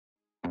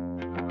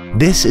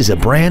This is a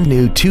brand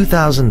new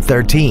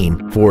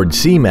 2013 Ford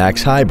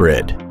C-Max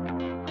Hybrid.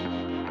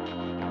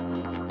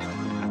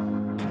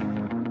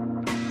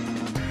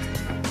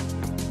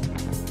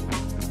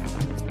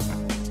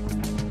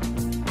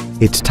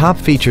 Its top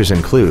features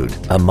include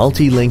a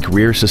multi-link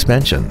rear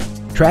suspension,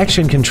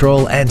 traction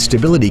control and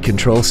stability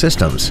control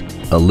systems,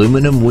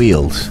 aluminum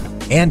wheels,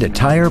 and a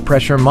tire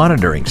pressure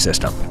monitoring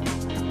system.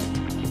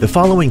 The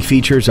following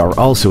features are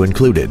also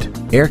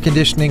included: air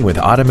conditioning with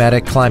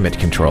automatic climate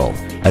control,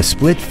 a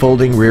split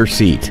folding rear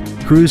seat,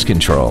 cruise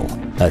control,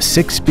 a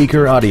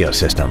 6-speaker audio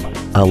system,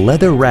 a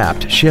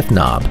leather-wrapped shift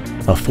knob,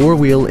 a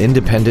 4-wheel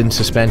independent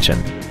suspension,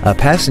 a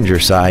passenger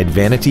side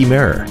vanity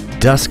mirror,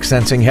 dusk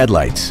sensing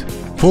headlights,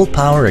 full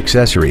power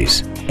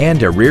accessories,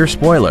 and a rear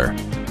spoiler.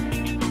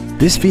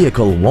 This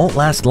vehicle won't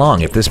last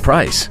long at this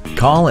price.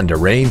 Call and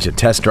arrange a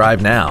test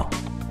drive now.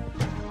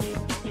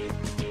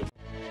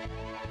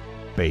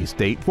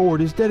 Baystate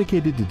Ford is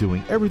dedicated to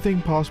doing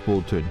everything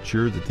possible to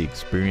ensure that the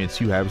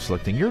experience you have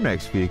selecting your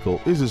next vehicle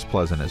is as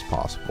pleasant as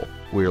possible.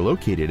 We are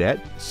located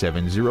at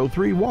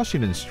 703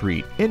 Washington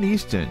Street in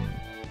Easton.